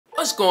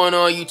What's going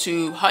on,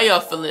 YouTube? How y'all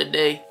feeling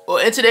today? Well,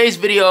 in today's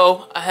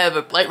video, I have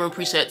a Lightroom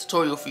preset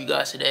tutorial for you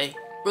guys today.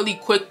 Really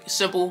quick,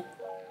 simple,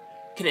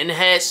 can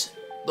enhance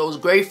those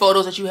great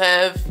photos that you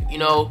have. You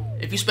know,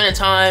 if you're spending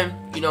time,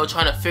 you know,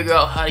 trying to figure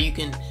out how you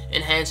can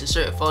enhance a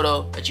certain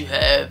photo that you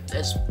have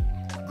that's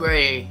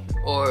gray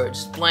or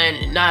just bland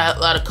and not a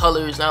lot of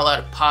colors, not a lot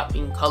of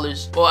popping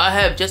colors. Well, I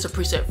have just a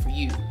preset for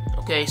you.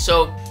 Okay,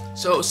 so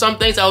some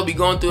things I will be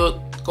going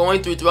through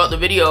throughout the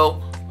video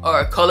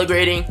are color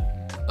grading,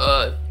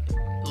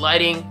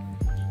 lighting,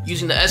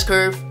 using the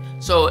S-curve.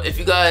 So if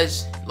you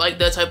guys like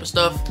that type of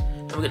stuff,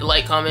 don't forget to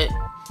like, comment,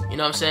 you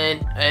know what I'm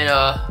saying? And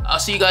I'll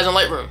see you guys in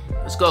Lightroom.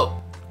 Let's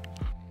go.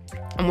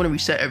 I'm gonna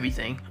reset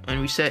everything. I'm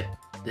gonna reset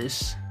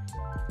this,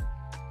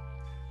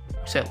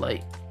 reset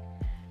light,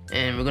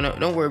 and we're gonna,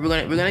 don't worry, we're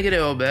gonna get it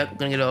all back. We're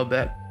gonna get it all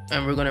back,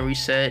 and we're gonna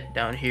reset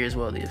down here as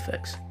well the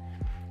effects.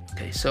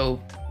 Okay,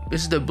 so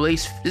this is the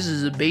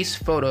base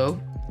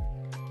photo,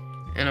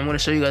 and I'm gonna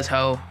show you guys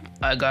how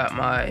I got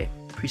my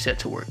preset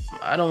to work.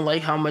 I don't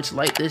like how much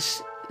light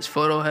this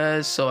photo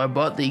has, so I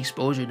brought the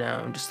exposure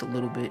down just a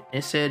little bit.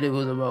 It said it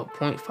was about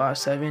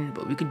 0.57,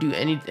 but we could do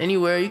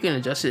anywhere. You can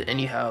adjust it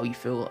anyhow you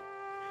feel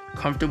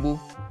comfortable.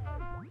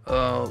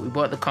 We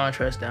brought the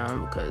contrast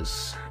down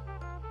because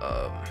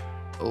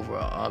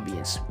overall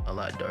ambience a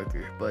lot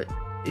darker, but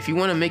if you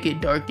want to make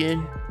it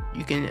darken,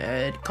 you can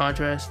add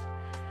contrast,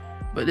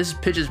 but this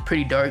picture is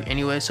pretty dark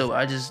anyway, so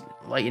I just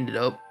lightened it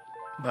up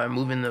by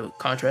moving the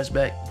contrast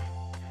back.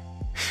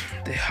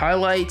 The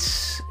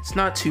highlights, it's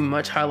not too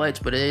much highlights,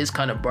 but it is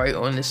kind of bright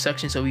on this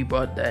section, so we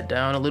brought that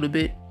down a little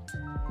bit.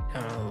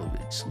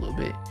 Just a little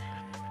bit.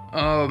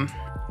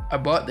 I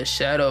brought the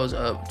shadows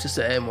up just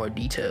to add more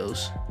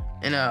details,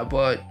 and I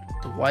brought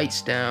the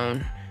whites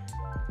down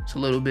just a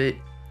little bit.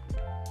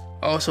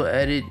 Also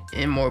added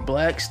in more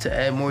blacks to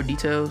add more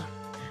details.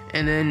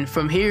 And then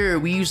from here,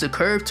 we use the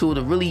curve tool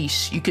to really,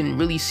 you can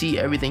really see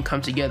everything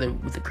come together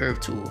with the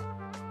curve tool.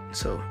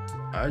 So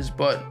I just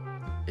brought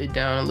it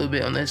down a little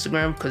bit on the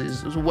Instagram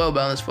because it's a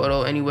well-balanced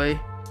photo anyway.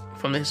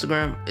 From the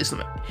Instagram,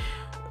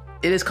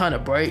 it is kind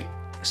of bright,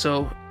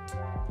 so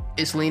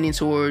it's leaning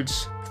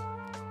towards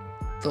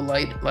the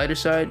lighter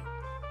side,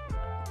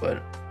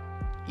 but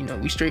you know,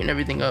 we straighten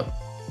everything up.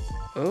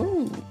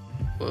 Oh,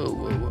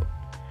 whoa. I mean,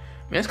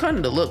 that's kind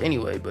of the look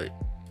anyway, but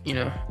you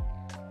know,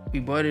 we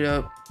brought it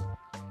up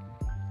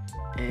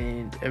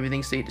and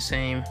everything stayed the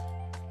same.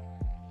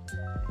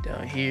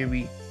 Down here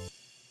we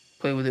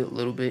play with it a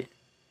little bit,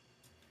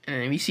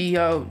 and we see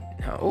how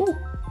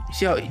you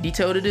see how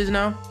detailed it is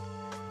now.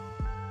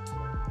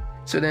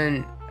 So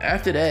then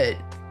after that,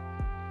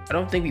 I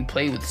don't think we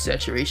played with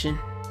saturation,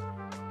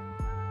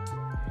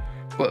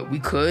 but we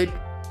could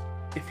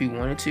if we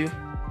wanted to,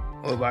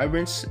 or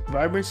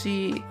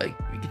vibrancy.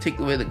 Like we could take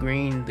away the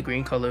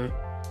green color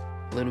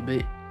a little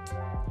bit,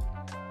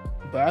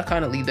 but I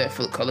kind of leave that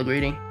for color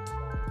grading.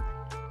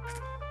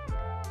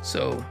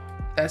 So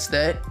that's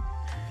that.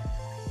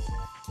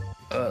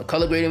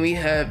 Color grading,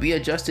 we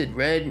adjusted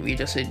red, we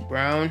adjusted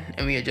brown,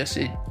 and we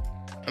adjusted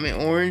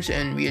orange,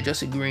 and we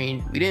adjusted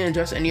green. We didn't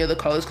adjust any other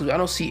colors because I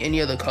don't see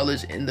any other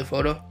colors in the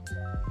photo,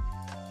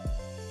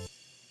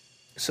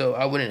 so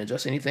I wouldn't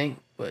adjust anything.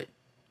 But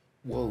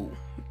whoa,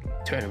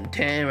 turn them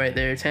 10 right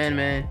there, 10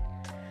 man.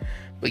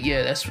 But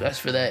yeah, that's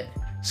for that.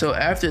 So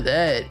after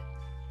that,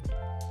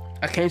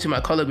 I came to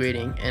my color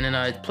grading and then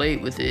I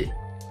played with it,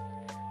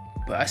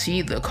 but I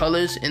see the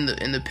colors in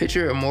the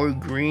picture are more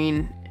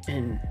green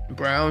and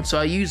brown, so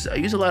I use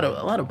a lot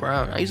of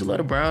brown. I use a lot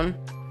of brown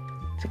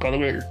to color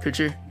grade this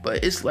picture,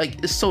 but it's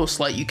so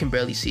slight you can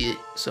barely see it.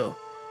 So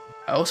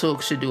I also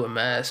should do a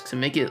mask to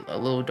make it a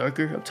little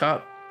darker up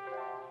top.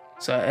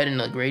 So I add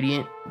in a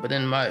gradient, but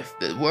then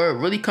where it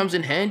really comes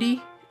in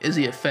handy is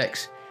the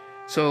effects.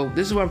 So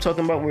this is what I'm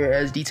talking about, where it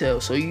adds detail.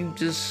 So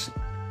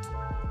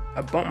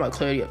I bumped my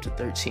clarity up to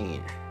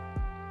 13,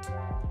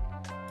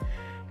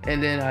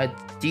 and then I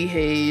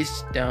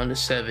dehazed down to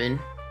 7.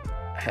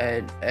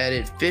 Had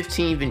added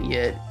 15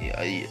 vignette.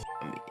 I mean,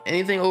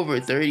 anything over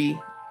 30,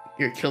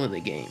 you're killing the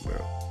game, bro.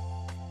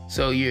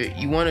 So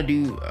you want to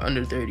do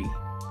under 30.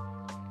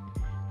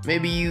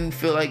 Maybe you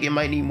feel like it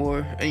might need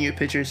more in your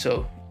picture,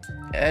 so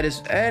add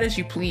as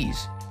you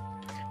please.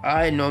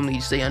 I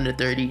normally stay under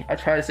 30. I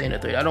try to stay under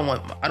 30. I don't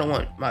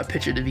want my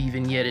picture to be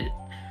vignetted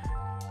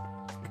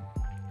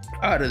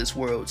out of this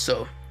world.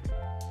 So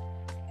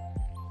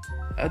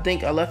I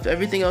think I left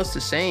everything else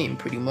the same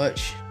pretty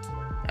much.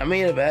 I may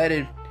have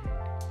added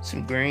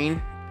some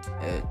green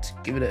to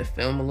give it a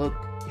film look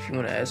if you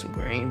want to add some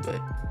green, but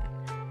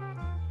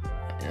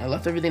I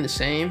left everything the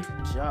same.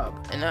 Good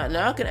job. And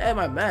now I can add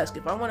my mask.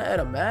 If I want to add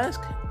a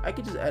mask, I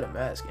could just add a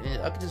mask, and then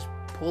I could just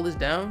pull this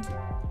down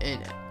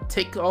and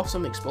take off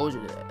some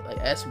exposure to that, like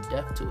add some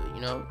depth to it,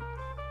 you know,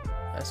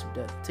 add some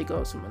depth, take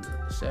off some of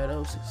the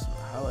shadows, some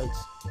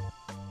highlights,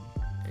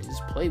 and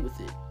just play with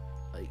it.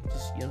 Like,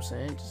 just, you know what I'm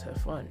saying, just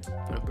have fun.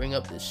 I'm gonna bring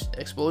up this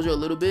exposure a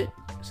little bit,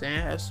 saying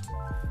have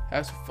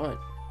some fun.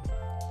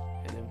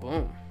 And then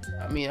boom.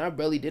 I mean, I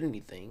barely did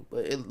anything,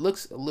 but it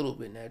looks a little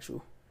bit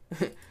natural.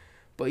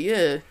 But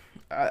yeah,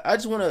 I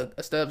just want to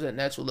establish that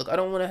natural look. I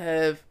don't want to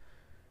have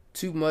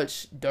too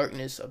much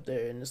darkness up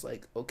there and it's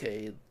like,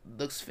 okay, it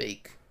looks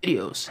fake.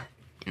 Videos,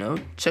 you know,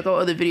 check out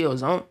other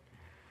videos.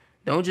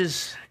 Don't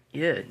just,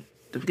 yeah,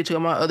 don't forget to check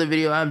out my other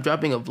video. I'm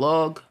dropping a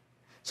vlog,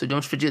 so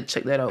don't forget to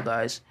check that out,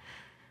 guys.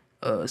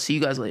 See you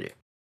guys later.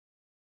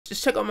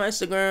 Just check out my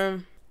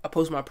Instagram. I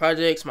post my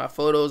projects, my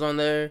photos on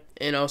there,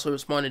 and also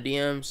respond to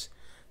DMs.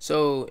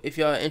 So if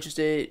y'all are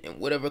interested in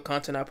whatever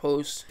content I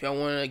post, if y'all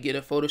want to get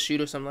a photo shoot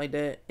or something like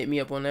that, hit me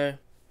up on there.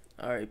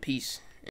 All right, peace.